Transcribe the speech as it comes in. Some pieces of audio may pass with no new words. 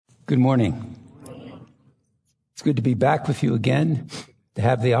Good morning. It's good to be back with you again, to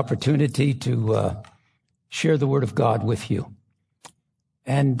have the opportunity to share the Word of God with you.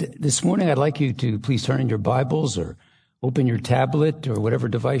 And this morning, I'd like you to please turn in your Bibles or open your tablet or whatever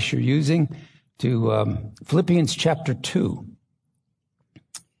device you're using to Philippians chapter 2.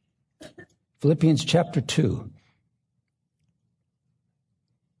 Philippians chapter 2.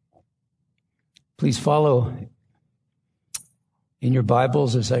 Please follow in your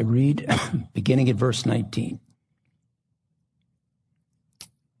Bibles as I read, beginning at verse 19.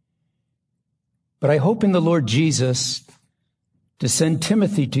 But I hope in the Lord Jesus to send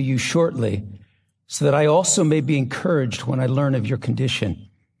Timothy to you shortly, so that I also may be encouraged when I learn of your condition.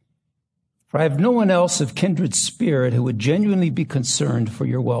 For I have no one else of kindred spirit who would genuinely be concerned for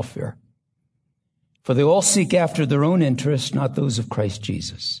your welfare. For they all seek after their own interests, not those of Christ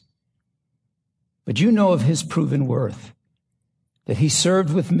Jesus. But you know of his proven worth, that he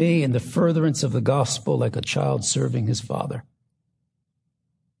served with me in the furtherance of the gospel like a child serving his father.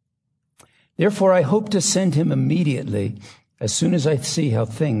 Therefore, I hope to send him immediately as soon as I see how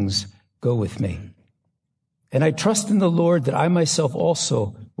things go with me. And I trust in the Lord that I myself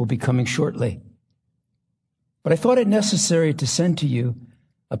also will be coming shortly. But I thought it necessary to send to you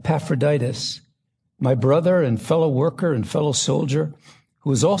Epaphroditus, my brother and fellow worker and fellow soldier,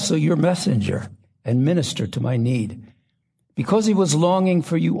 who is also your messenger and minister to my need, because he was longing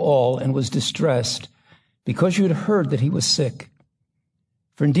for you all and was distressed, because you had heard that he was sick.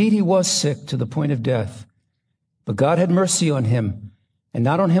 For indeed he was sick to the point of death. But God had mercy on him, and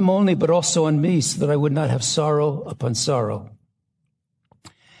not on him only, but also on me, so that I would not have sorrow upon sorrow.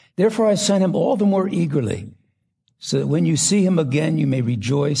 Therefore I sent him all the more eagerly, so that when you see him again, you may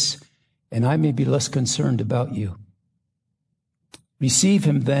rejoice, and I may be less concerned about you. Receive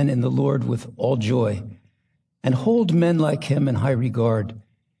him then in the Lord with all joy, and hold men like him in high regard,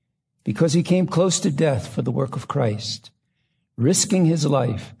 because he came close to death for the work of Christ, risking his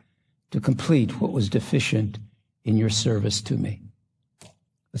life to complete what was deficient in your service to me.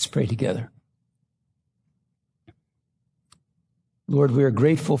 Let's pray together. Lord, we are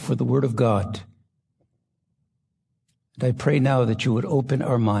grateful for the word of God. And I pray now that you would open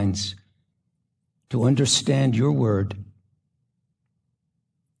our minds to understand your word,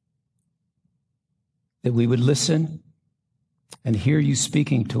 that we would listen and hear you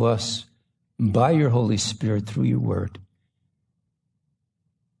speaking to us by your Holy Spirit through your word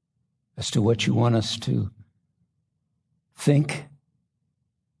as to what you want us to think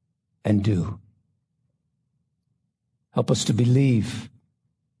and do. Help us to believe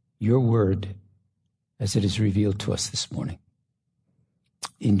your word as it is revealed to us this morning.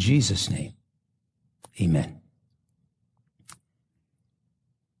 In Jesus' name, amen.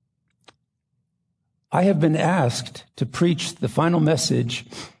 I have been asked to preach the final message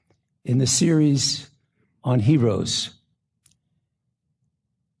in the series on heroes.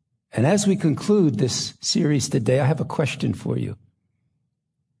 And as we conclude this series today, I have a question for you.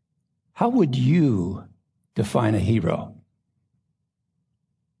 How would you define a hero?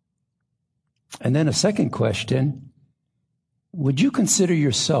 And then a second question, would you consider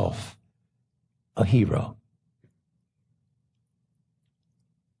yourself a hero?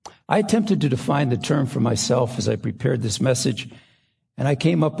 I attempted to define the term for myself as I prepared this message, and I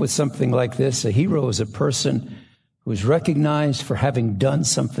came up with something like this. A hero is a person who is recognized for having done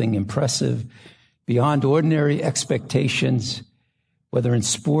something impressive beyond ordinary expectations, whether in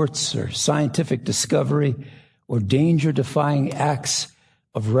sports or scientific discovery or danger-defying acts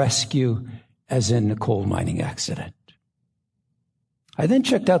of rescue, as in a coal mining accident. I then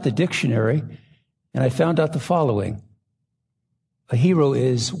checked out the dictionary, and I found out the following. A hero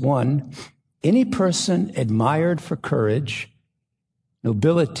is, 1, any person admired for courage,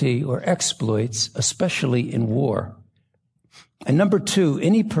 nobility, or exploits, especially in war. And number 2,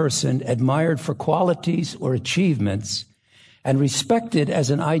 any person admired for qualities or achievements and respected as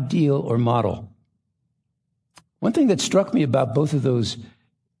an ideal or model. One thing that struck me about both of those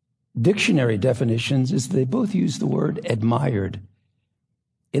dictionary definitions is they both use the word admired.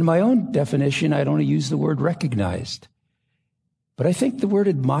 In my own definition, I'd only use the word recognized. But I think the word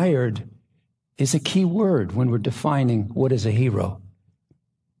admired is a key word when we're defining what is a hero.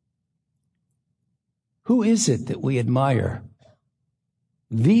 Who is it that we admire?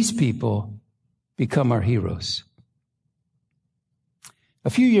 These people become our heroes. A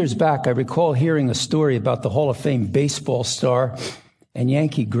few years back, I recall hearing a story about the Hall of Fame baseball star and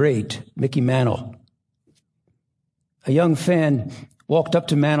Yankee great Mickey Mantle. A young fan walked up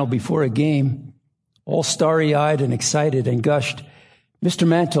to Mantle before a game, all starry-eyed and excited, and gushed, "Mr.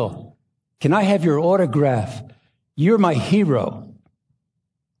 Mantle, can I have your autograph? You're my hero."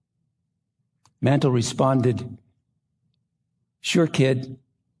 Mantle responded, "Sure, kid,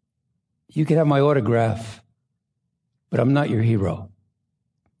 you can have my autograph, but I'm not your hero."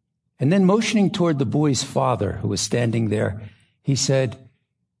 And then motioning toward the boy's father, who was standing there, he said,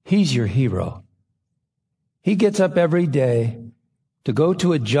 "He's your hero. He gets up every day to go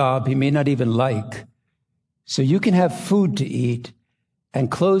to a job he may not even like, so you can have food to eat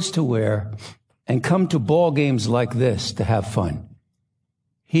and clothes to wear and come to ball games like this to have fun.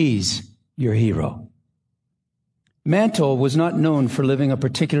 He's your hero." Mantle was not known for living a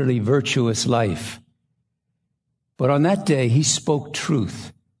particularly virtuous life, but on that day he spoke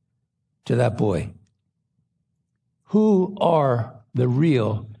truth to that boy. Who are the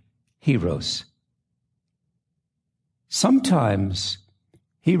real heroes? Sometimes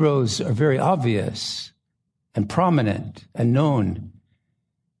heroes are very obvious and prominent and known,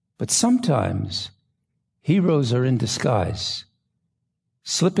 but sometimes heroes are in disguise,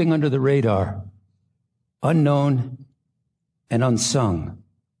 slipping under the radar, unknown and unsung.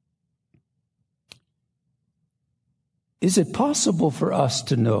 Is it possible for us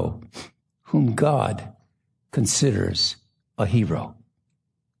to know whom God considers a hero?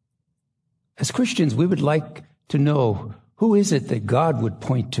 As Christians, we would like to know, who is it that God would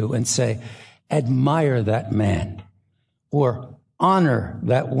point to and say, admire that man, or honor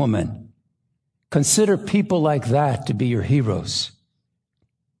that woman? Consider people like that to be your heroes.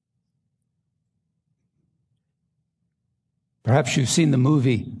 Perhaps you've seen the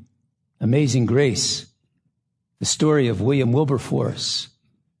movie Amazing Grace, the story of William Wilberforce,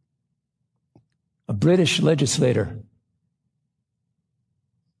 a British legislator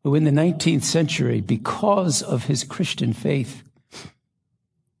who in the 19th century, because of his Christian faith,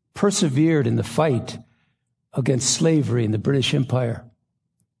 persevered in the fight against slavery in the British Empire.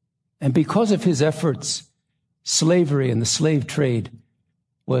 And because of his efforts, slavery and the slave trade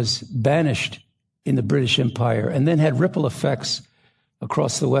was banished in the British Empire and then had ripple effects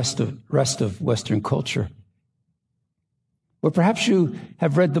across the rest of Western culture. Or perhaps you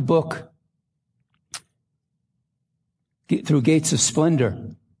have read the book Through Gates of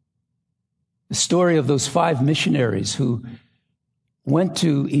Splendor, the story of those 5 missionaries who went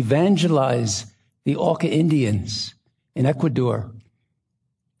to evangelize the Auca Indians in Ecuador.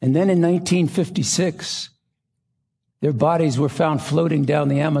 And then in 1956, their bodies were found floating down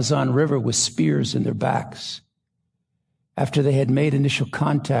the Amazon River with spears in their backs after they had made initial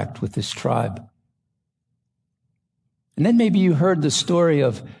contact with this tribe. And then maybe you heard the story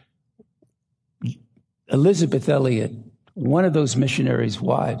of Elizabeth Elliott, one of those missionaries'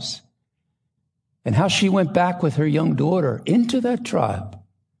 wives, and how she went back with her young daughter into that tribe,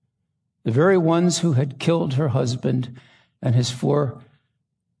 the very ones who had killed her husband and his 4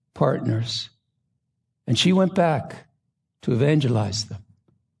 partners. And she went back to evangelize them.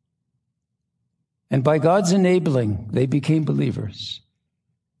 And by God's enabling, they became believers.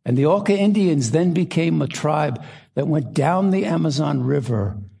 And the Auca Indians then became a tribe that went down the Amazon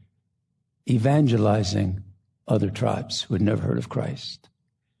River evangelizing other tribes who had never heard of Christ.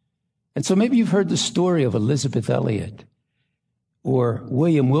 And so maybe you've heard the story of Elizabeth Elliott or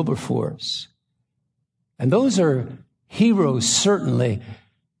William Wilberforce. And those are heroes, certainly.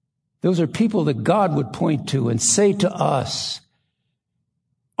 Those are people that God would point to and say to us,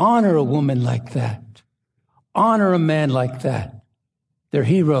 honor a woman like that. Honor a man like that. They're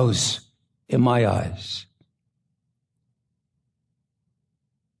heroes in my eyes.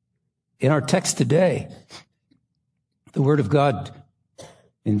 In our text today, the Word of God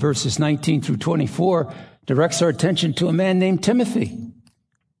in verses 19 through 24 directs our attention to a man named Timothy.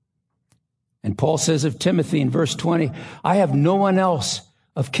 And Paul says of Timothy in verse 20, I have no one else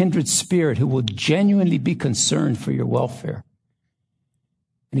of kindred spirit who will genuinely be concerned for your welfare.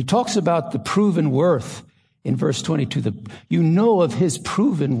 And he talks about the proven worth in verse 22. You know of his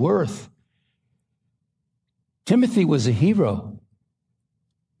proven worth. Timothy was a hero,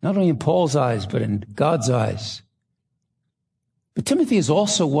 not only in Paul's eyes, but in God's eyes. But Timothy is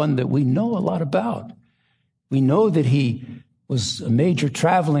also one that we know a lot about. We know that he was a major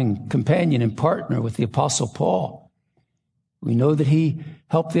traveling companion and partner with the Apostle Paul. We know that he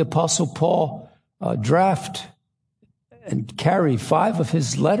helped the Apostle Paul draft and carry 5 of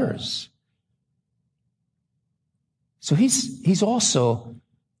his letters. So he's also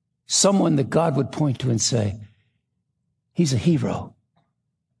someone that God would point to and say, he's a hero.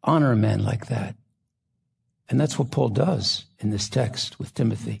 Honor a man like that. And that's what Paul does in this text with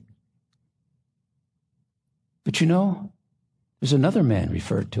Timothy. But you know, there's another man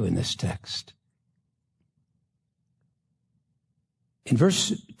referred to in this text. In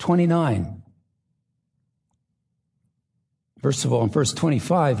verse 29, First of all, in verse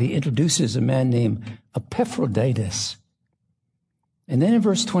 25, he introduces a man named Epaphroditus. And then in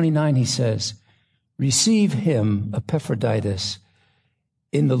verse 29, he says, receive him, Epaphroditus,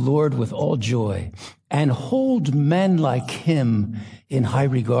 in the Lord with all joy, and hold men like him in high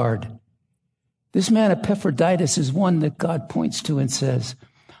regard. This man Epaphroditus is one that God points to and says,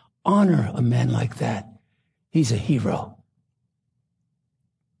 honor a man like that. He's a hero.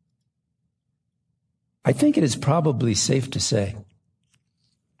 I think it is probably safe to say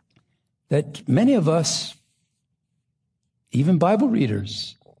that many of us, even Bible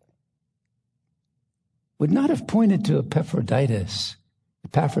readers, would not have pointed to Epaphroditus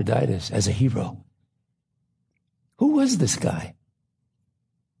as a hero. Who was this guy?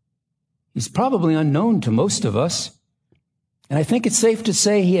 He's probably unknown to most of us. And I think it's safe to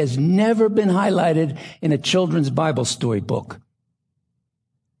say he has never been highlighted in a children's Bible story book.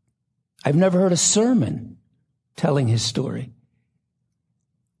 I've never heard a sermon telling his story.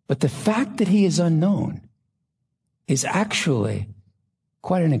 But the fact that he is unknown is actually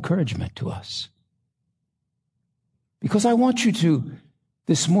quite an encouragement to us. Because I want you to,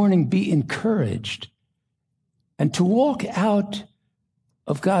 this morning, be encouraged and to walk out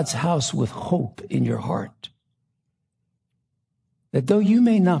of God's house with hope in your heart. That though you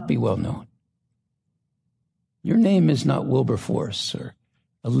may not be well known, your name is not Wilberforce or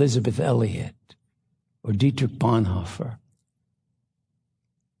Elizabeth Elliott or Dietrich Bonhoeffer,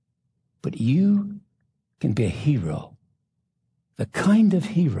 but you can be a hero, the kind of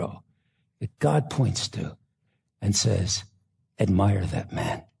hero that God points to and says, admire that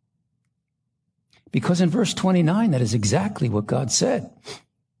man. Because in verse 29, that is exactly what God said.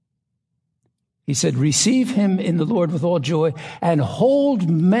 He said, receive him in the Lord with all joy and hold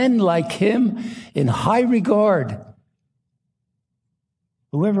men like him in high regard.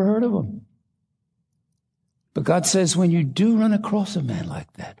 Who ever heard of him? But God says, when you do run across a man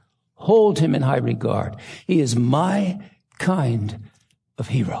like that, hold him in high regard. He is my kind of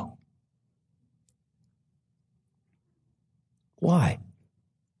hero. Why?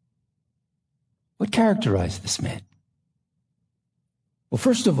 What characterized this man? Well,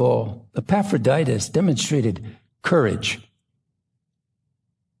 first of all, Epaphroditus demonstrated courage.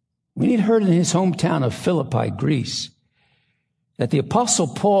 When he'd heard in his hometown of Philippi, Greece, that the Apostle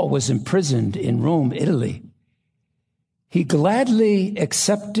Paul was imprisoned in Rome, Italy, he gladly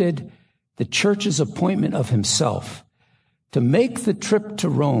accepted the church's appointment of himself to make the trip to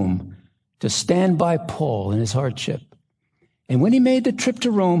Rome to stand by Paul in his hardship. And when he made the trip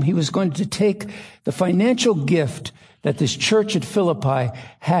to Rome, he was going to take the financial gift that this church at Philippi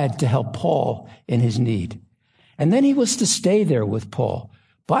had to help Paul in his need. And then he was to stay there with Paul,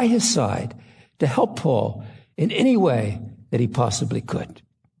 by his side, to help Paul in any way that he possibly could.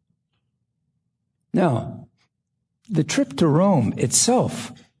 Now, the trip to Rome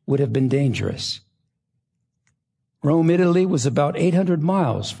itself would have been dangerous. Rome, Italy was about 800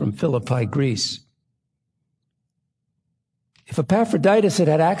 miles from Philippi, Greece. If Epaphroditus had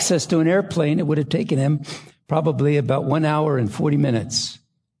had access to an airplane, it would have taken him probably about 1 hour and 40 minutes.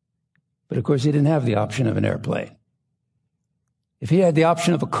 But of course, he didn't have the option of an airplane. If he had the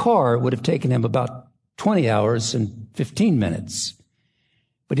option of a car, it would have taken him about 20 hours and 15 minutes.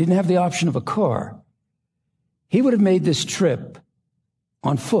 But he didn't have the option of a car. He would have made this trip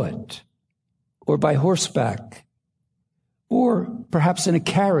on foot or by horseback or perhaps in a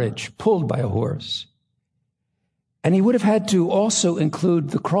carriage pulled by a horse. And he would have had to also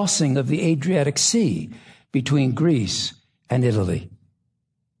include the crossing of the Adriatic Sea between Greece and Italy.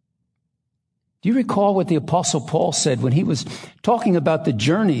 Do you recall what the Apostle Paul said when he was talking about the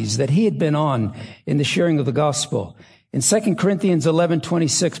journeys that he had been on in the sharing of the gospel? In 2 Corinthians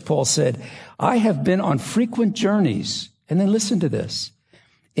 11:26, Paul said, I have been on frequent journeys. And then listen to this.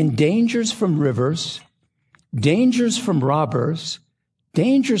 In dangers from rivers, dangers from robbers,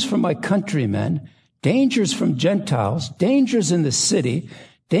 dangers from my countrymen, dangers from Gentiles, dangers in the city,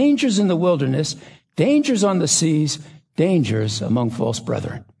 dangers in the wilderness, dangers on the seas, dangers among false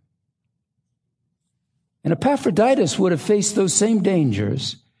brethren. And Epaphroditus would have faced those same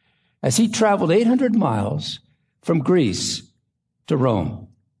dangers as he traveled 800 miles from Greece to Rome.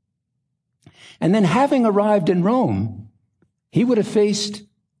 And then having arrived in Rome, he would have faced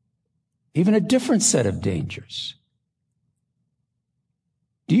even a different set of dangers.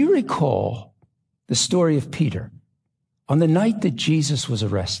 Do you recall the story of Peter on the night that Jesus was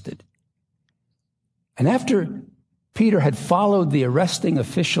arrested? And after Peter had followed the arresting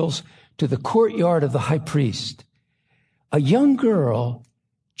officials to the courtyard of the high priest, a young girl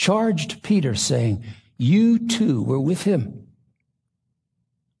charged Peter, saying, you too were with him.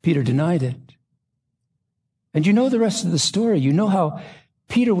 Peter denied it. And you know the rest of the story. You know how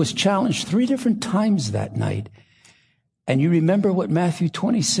Peter was challenged 3 different times that night. And you remember what Matthew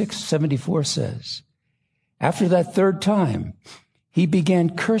 26:74 says. After that 3rd time, he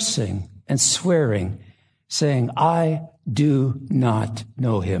began cursing and swearing, saying, I do not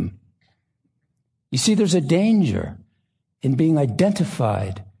know him. You see, there's a danger in being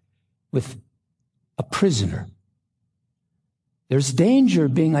identified with a prisoner. There's danger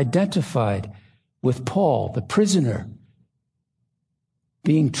being identified with Paul, the prisoner,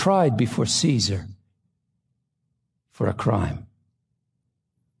 being tried before Caesar for a crime.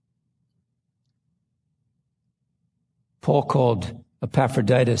 Paul called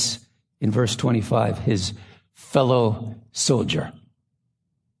Epaphroditus in verse 25 his fellow soldier.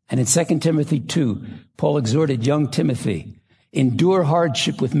 And in 2 Timothy 2, Paul exhorted young Timothy, endure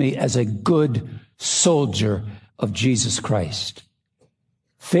hardship with me as a good soldier of Jesus Christ.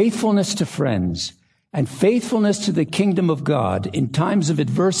 Faithfulness to friends and faithfulness to the kingdom of God in times of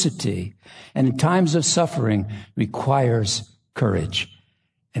adversity and in times of suffering requires courage.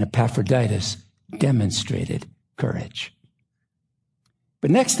 And Epaphroditus demonstrated courage. But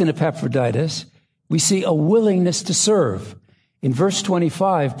next in Epaphroditus, we see a willingness to serve. In verse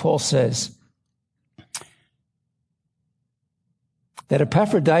 25, Paul says that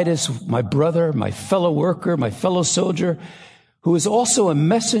Epaphroditus, my brother, my fellow worker, my fellow soldier, who is also a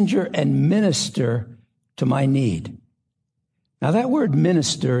messenger and minister to my need. Now that word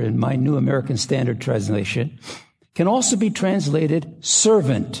minister in my New American Standard Translation can also be translated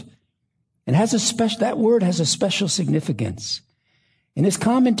servant, and that word has a special significance. In his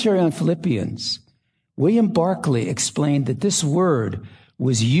commentary on Philippians, William Barclay explained that this word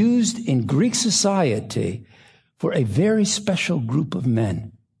was used in Greek society for a very special group of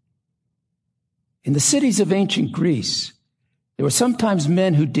men. In the cities of ancient Greece, there were sometimes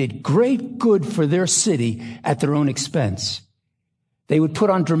men who did great good for their city at their own expense. They would put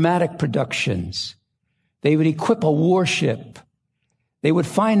on dramatic productions. They would equip a warship. They would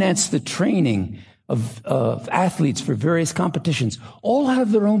finance the training of athletes for various competitions, all out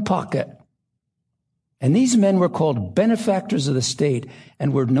of their own pocket. And these men were called benefactors of the state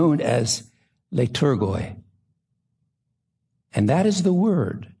and were known as liturgoi. And that is the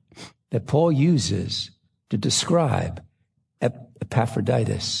word that Paul uses to describe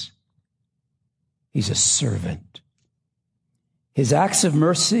Epaphroditus. He's a servant. His acts of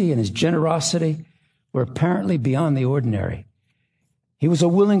mercy and his generosity were apparently beyond the ordinary. He was a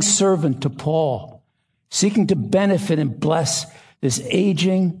willing servant to Paul, seeking to benefit and bless this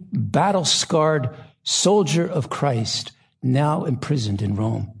aging, battle-scarred soldier of Christ, now imprisoned in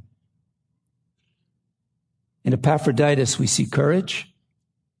Rome. In Epaphroditus, we see courage,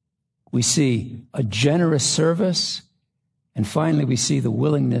 we see a generous service, and finally, we see the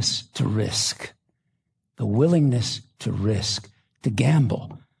willingness to risk. The willingness to risk, to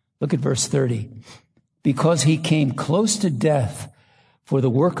gamble. Look at verse 30. Because he came close to death for the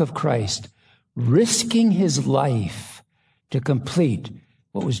work of Christ, risking his life to complete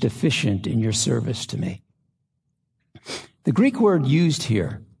what was deficient in your service to me. The Greek word used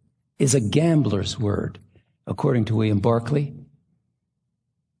here is a gambler's word, according to William Barclay.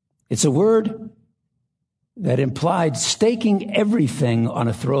 It's a word that implied staking everything on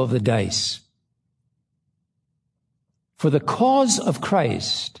a throw of the dice. For the cause of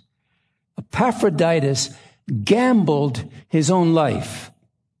Christ, Epaphroditus gambled his own life.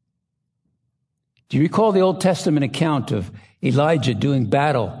 Do you recall the Old Testament account of Elijah doing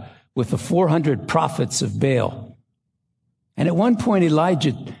battle with the 400 prophets of Baal? And at one point,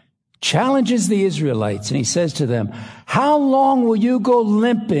 Elijah challenges the Israelites, and he says to them, how long will you go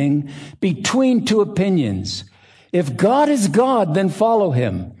limping between two opinions? If God is God, then follow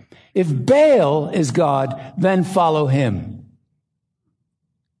him. If Baal is God, then follow him.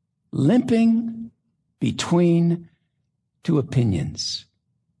 Limping between two opinions.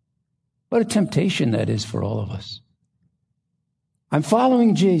 What a temptation that is for all of us. I'm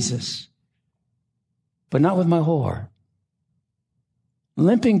following Jesus, but not with my whole heart.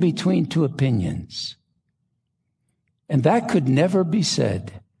 Limping between two opinions. And that could never be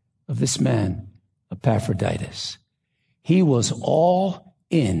said of this man, Epaphroditus. He was all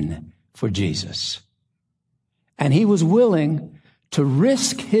in for Jesus. And he was willing to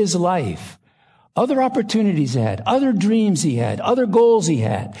risk his life. Other opportunities he had, other dreams he had, other goals he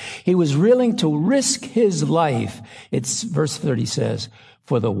had. He was willing to risk his life. It's verse 30 says,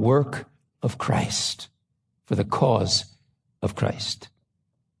 for the work of Christ, for the cause of Christ.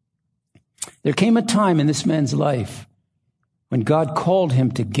 There came a time in this man's life when God called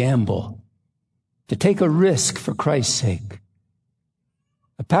him to gamble, to take a risk for Christ's sake.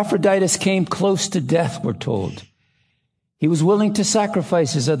 Epaphroditus came close to death, we're told. He was willing to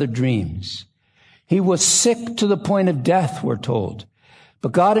sacrifice his other dreams. He was sick to the point of death, we're told.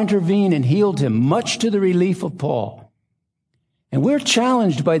 But God intervened and healed him, much to the relief of Paul. And we're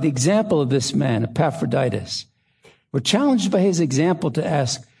challenged by the example of this man, Epaphroditus. We're challenged by his example to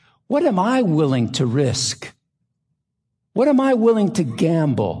ask, what am I willing to risk? What am I willing to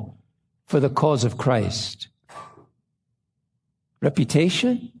gamble for the cause of Christ?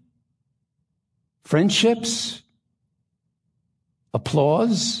 Reputation? Friendships?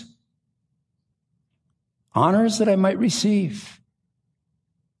 Applause? Honors that I might receive?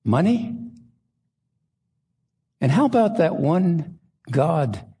 Money? And how about that one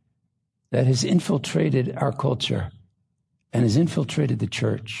God that has infiltrated our culture and has infiltrated the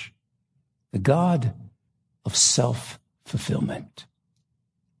church? The God of self-fulfillment.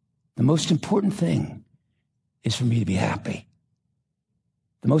 The most important thing is for me to be happy.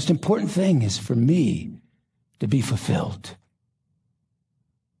 The most important thing is for me to be fulfilled.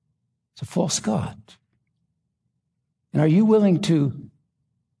 It's a false god. And are you willing to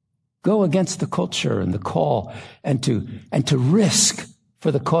go against the culture and the call and to risk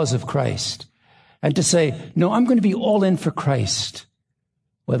for the cause of Christ and to say, no, I'm going to be all in for Christ,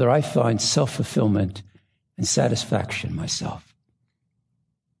 whether I find self-fulfillment and satisfaction myself?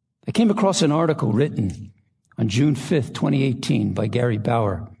 I came across an article written on June 5th, 2018 by Gary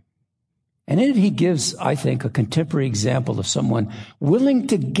Bauer. And in it he gives, I think, a contemporary example of someone willing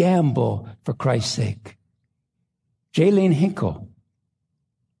to gamble for Christ's sake. Jaylene Hinkle.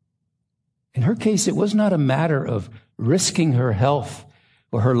 In her case, it was not a matter of risking her health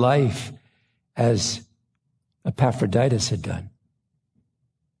or her life as Epaphroditus had done.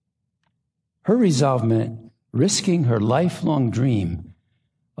 Her resolve meant risking her lifelong dream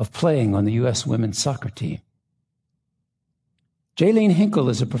of playing on the U.S. women's soccer team. Jaylene Hinkle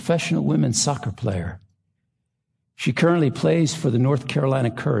is a professional women's soccer player. She currently plays for the North Carolina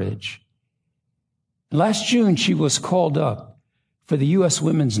Courage. Last June, she was called up for the U.S.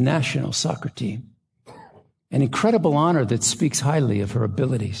 women's national soccer team, an incredible honor that speaks highly of her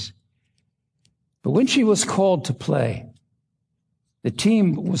abilities. But when she was called to play, the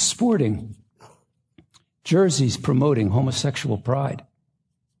team was sporting jerseys promoting homosexual pride.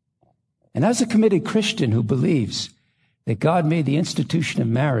 And as a committed Christian who believes that God made the institution of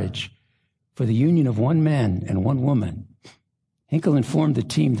marriage for the union of one man and one woman, Hinkle informed the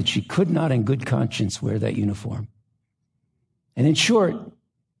team that she could not in good conscience wear that uniform. And in short,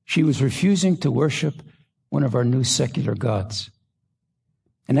 she was refusing to worship one of our new secular gods.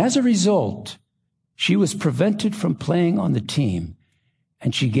 And as a result, she was prevented from playing on the team,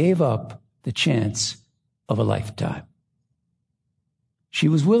 and she gave up the chance of a lifetime. She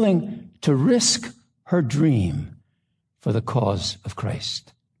was willing to risk her dream for the cause of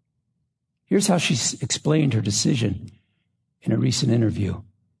Christ. Here's how she explained her decision in a recent interview.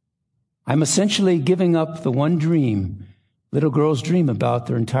 I'm essentially giving up the one dream little girls dream about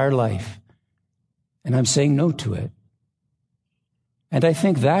their entire life, and I'm saying no to it. And I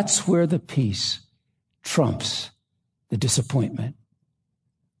think that's where the peace trumps the disappointment.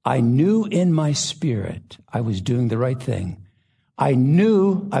 I knew in my spirit I was doing the right thing. I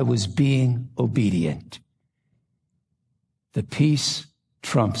knew I was being obedient. The peace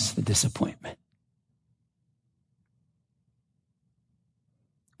trumps the disappointment.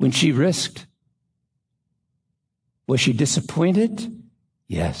 When she risked, was she disappointed?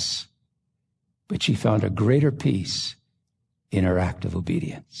 Yes. But she found a greater peace in her act of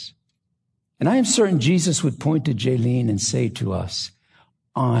obedience. And I am certain Jesus would point to Jaylene and say to us,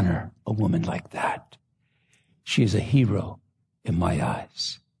 honor a woman like that. She is a hero in my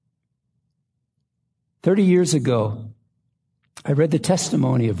eyes. 30 years ago, I read the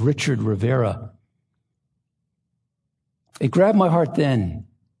testimony of Richard Rivera. It grabbed my heart then,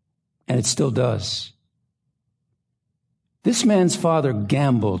 and it still does. This man's father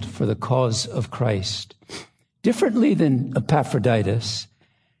gambled for the cause of Christ, differently than Epaphroditus,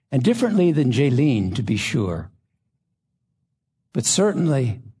 and differently than Jaylene, to be sure. But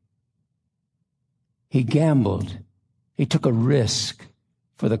certainly, he gambled. He took a risk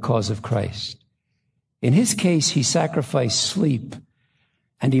for the cause of Christ. In his case, he sacrificed sleep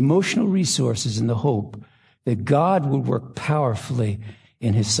and emotional resources in the hope that God would work powerfully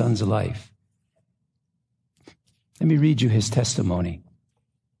in his son's life. Let me read you his testimony,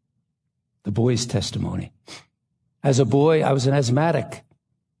 the boy's testimony. As a boy, I was an asthmatic.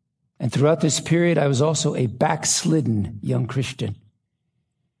 And throughout this period, I was also a backslidden young Christian.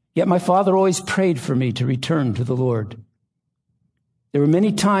 Yet my father always prayed for me to return to the Lord. There were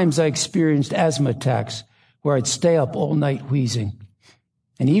many times I experienced asthma attacks where I'd stay up all night wheezing.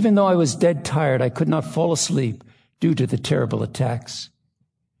 And even though I was dead tired, I could not fall asleep due to the terrible attacks.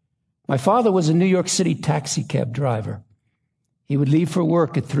 My father was a New York City taxi cab driver. He would leave for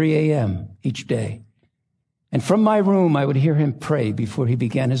work at 3 a.m. each day. And from my room, I would hear him pray before he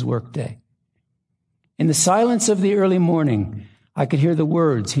began his workday. In the silence of the early morning, I could hear the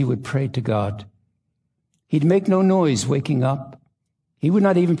words he would pray to God. He'd make no noise waking up. He would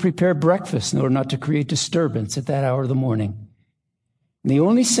not even prepare breakfast in order not to create disturbance at that hour of the morning. And the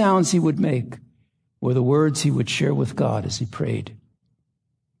only sounds he would make were the words he would share with God as he prayed.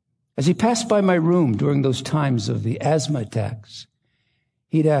 As he passed by my room during those times of the asthma attacks,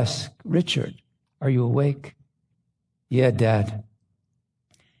 he'd ask, "Richard, are you awake?" "Yeah, Dad."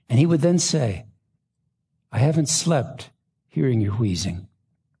 And he would then say, "I haven't slept hearing your wheezing.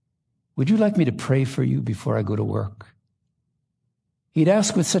 Would you like me to pray for you before I go to work?" He'd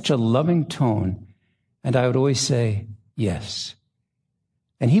ask with such a loving tone, and I would always say, "Yes."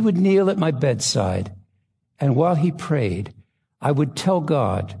 And he would kneel at my bedside, and while he prayed, I would tell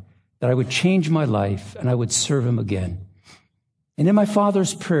God that I would change my life and I would serve him again. And in my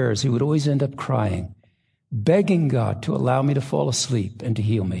father's prayers, he would always end up crying, begging God to allow me to fall asleep and to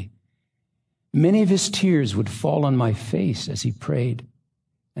heal me. Many of his tears would fall on my face as he prayed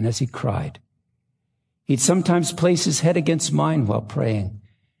and as he cried. He'd sometimes place his head against mine while praying,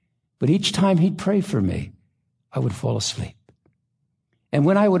 but each time he'd pray for me, I would fall asleep. And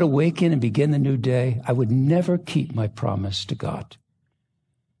when I would awaken and begin the new day, I would never keep my promise to God.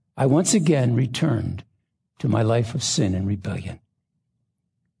 I once again returned to my life of sin and rebellion.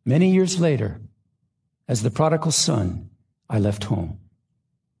 Many years later, as the prodigal son, I left home.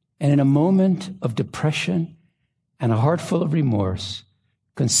 And in a moment of depression and a heart full of remorse,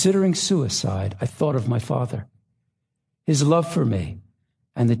 considering suicide, I thought of my father, his love for me,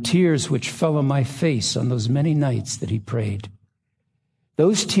 and the tears which fell on my face on those many nights that he prayed.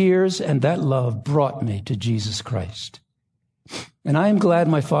 Those tears and that love brought me to Jesus Christ. And I am glad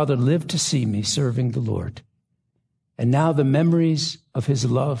my father lived to see me serving the Lord. And now the memories of his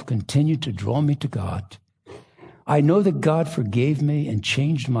love continue to draw me to God. I know that God forgave me and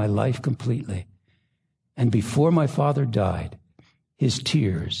changed my life completely. And before my father died, his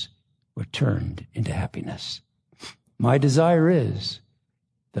tears were turned into happiness. My desire is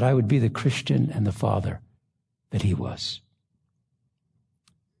that I would be the Christian and the father that he was.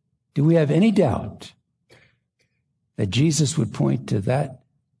 Do we have any doubt that Jesus would point to that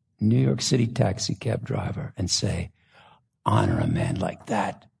New York City taxi cab driver and say, "Honor a man like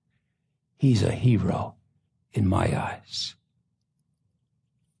that. He's a hero in my eyes"?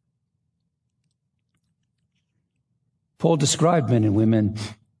 Paul described men and women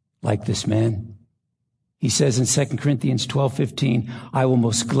like this man. He says in 2 Corinthians 12:15, "I will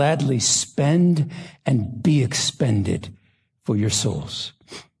most gladly spend and be expended for your souls."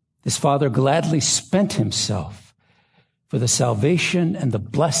 This father gladly spent himself for the salvation and the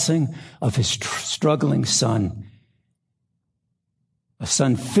blessing of his struggling son, a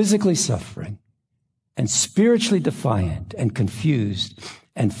son physically suffering and spiritually defiant and confused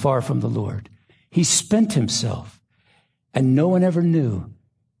and far from the Lord. He spent himself, and no one ever knew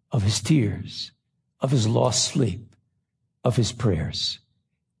of his tears, of his lost sleep, of his prayers.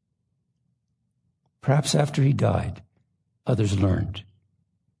 Perhaps after he died, others learned.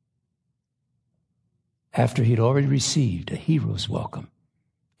 After he'd already received a hero's welcome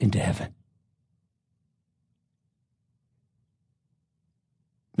into heaven.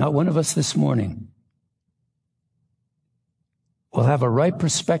 Not one of us this morning will have a right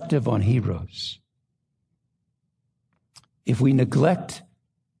perspective on heroes if we neglect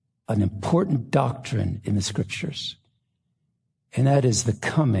an important doctrine in the scriptures, and that is the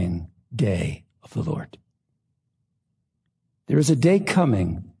coming day of the Lord. There is a day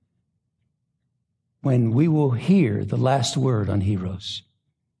coming when we will hear the last word on heroes.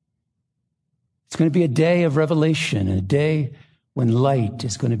 It's going to be a day of revelation, and a day when light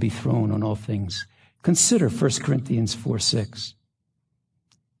is going to be thrown on all things. Consider 1 Corinthians 4:6.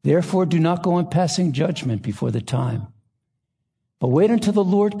 "Therefore do not go on passing judgment before the time, but wait until the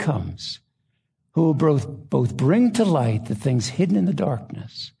Lord comes, who will both bring to light the things hidden in the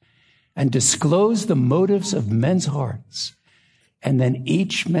darkness and disclose the motives of men's hearts, and then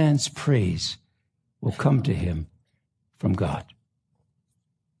each man's praise will come to him from God."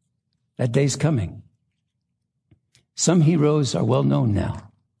 That day's coming. Some heroes are well known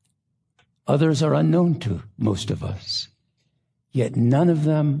now. Others are unknown to most of us. Yet none of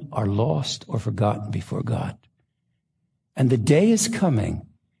them are lost or forgotten before God. And the day is coming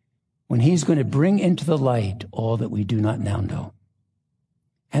when he's going to bring into the light all that we do not now know.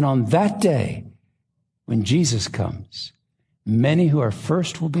 And on that day, when Jesus comes, Many who are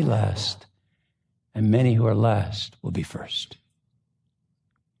first will be last, and many who are last will be first.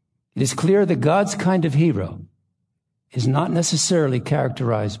 It is clear that God's kind of hero is not necessarily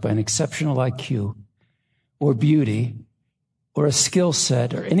characterized by an exceptional IQ or beauty or a skill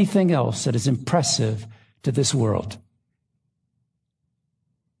set or anything else that is impressive to this world.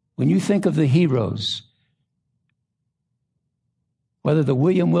 When you think of the heroes, whether the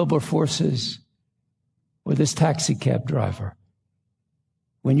William Wilberforces or this taxi cab driver,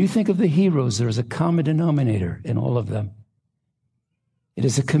 when you think of the heroes, there is a common denominator in all of them. It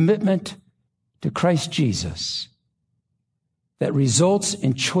is a commitment to Christ Jesus that results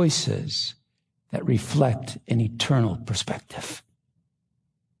in choices that reflect an eternal perspective.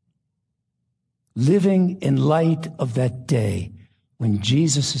 Living in light of that day when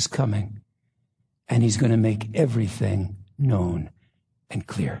Jesus is coming and he's going to make everything known and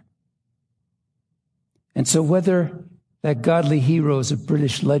clear. And so whether that godly hero is a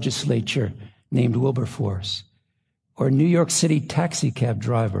British legislature named Wilberforce or a New York City taxi cab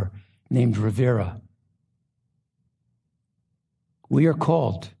driver named Rivera, we are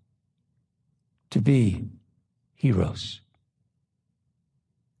called to be heroes.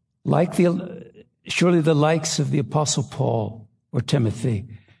 Surely the likes of the Apostle Paul or Timothy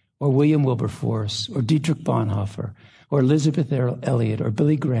or William Wilberforce or Dietrich Bonhoeffer or Elizabeth Elliott or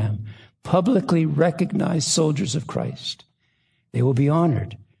Billy Graham, publicly recognized soldiers of Christ. They will be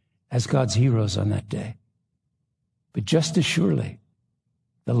honored as God's heroes on that day. But just as surely,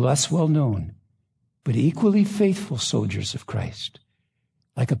 the less well-known, but equally faithful soldiers of Christ,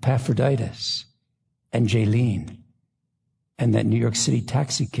 like Epaphroditus and Jaelene and that New York City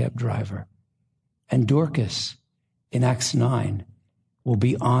taxi cab driver and Dorcas in Acts 9, will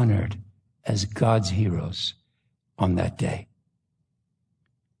be honored as God's heroes on that day.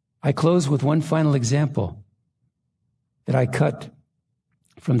 I close with one final example that I cut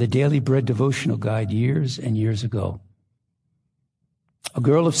from the Daily Bread devotional guide years and years ago. A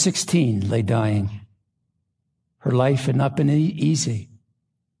girl of 16 lay dying. Her life had not been easy.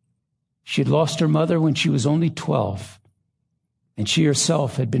 She had lost her mother when she was only 12, and she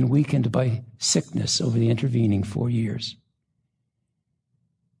herself had been weakened by sickness over the intervening 4 years.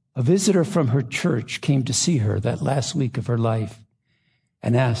 A visitor from her church came to see her that last week of her life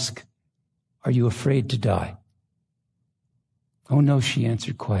and asked, "Are you afraid to die?" "Oh, no," she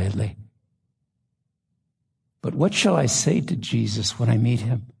answered quietly. "But what shall I say to Jesus when I meet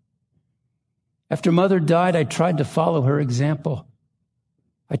him? After Mother died, I tried to follow her example.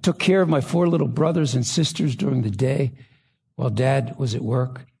 I took care of my 4 little brothers and sisters during the day while Dad was at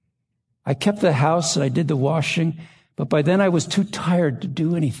work. I kept the house and I did the washing, but by then I was too tired to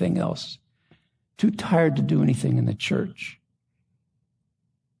do anything else, too tired to do anything in the church."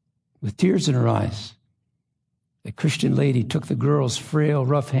 With tears in her eyes, the Christian lady took the girl's frail,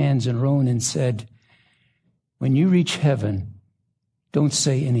 rough hands in her own and said, "When you reach heaven, don't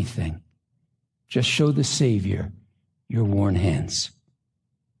say anything. Just show the Savior your worn hands.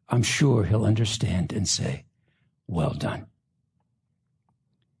 I'm sure he'll understand and say, 'Well done.'"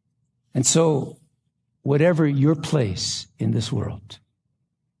 And so, whatever your place in this world,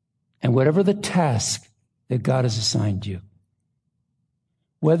 and whatever the task that God has assigned you,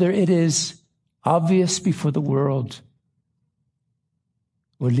 whether it is obvious before the world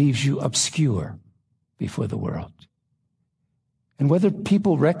or leaves you obscure before the world, and whether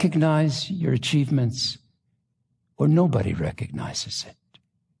people recognize your achievements or nobody recognizes it,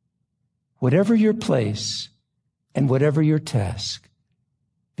 whatever your place and whatever your task,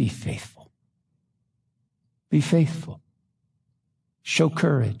 be faithful. Be faithful. Show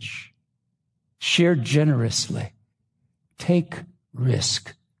courage. Share generously. Take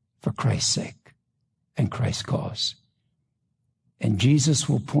risk for Christ's sake and Christ's cause. And Jesus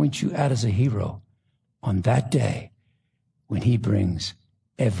will point you out as a hero on that day when he brings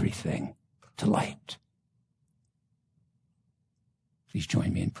everything to light. Please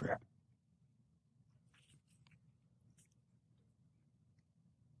join me in prayer.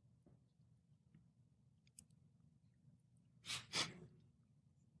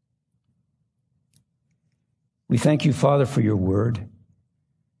 We thank you, Father, for your word.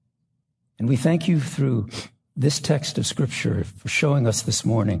 And we thank you through this text of Scripture for showing us this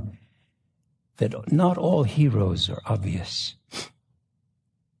morning that not all heroes are obvious,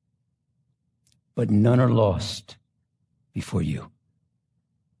 but none are lost before you.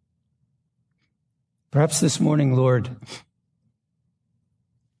 Perhaps this morning, Lord,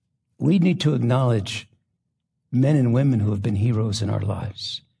 we need to acknowledge men and women who have been heroes in our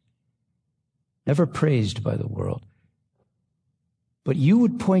lives, never praised by the world. But you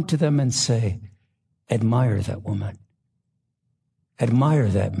would point to them and say, "Admire that woman. admire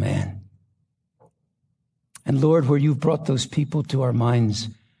that man. And Lord, where you've brought those people to our minds,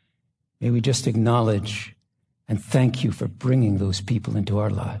 may we just acknowledge and thank you for bringing those people into our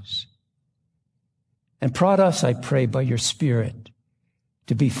lives. And prod us, I pray, by your Spirit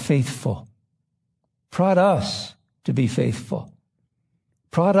to be faithful. Prod us to be faithful.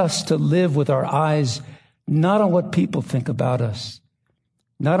 Prod us to live with our eyes not on what people think about us,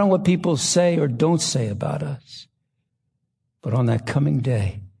 not on what people say or don't say about us, but on that coming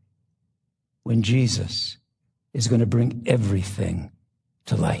day when Jesus is going to bring everything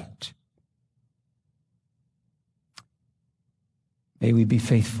to light. May we be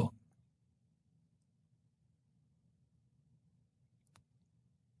faithful.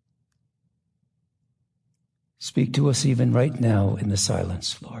 Speak to us even right now in the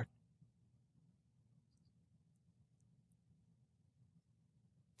silence, Lord.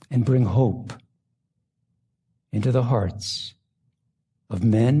 And bring hope into the hearts of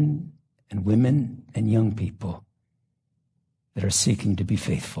men and women and young people that are seeking to be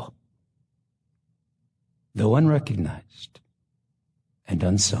faithful, though unrecognized and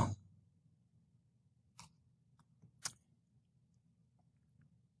unsung.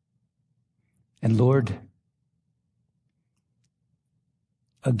 And Lord,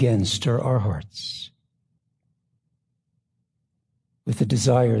 again, stir our hearts with the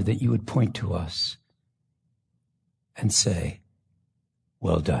desire that you would point to us and say,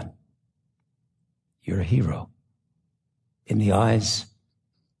 well done. You're a hero in the eyes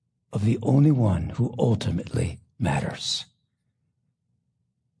of the only one who ultimately matters.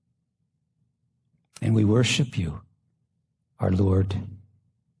 And we worship you, our Lord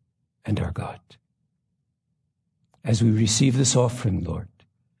and our God. As we receive this offering, Lord,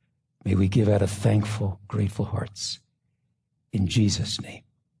 may we give out of thankful, grateful hearts. In Jesus' name,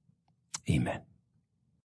 amen.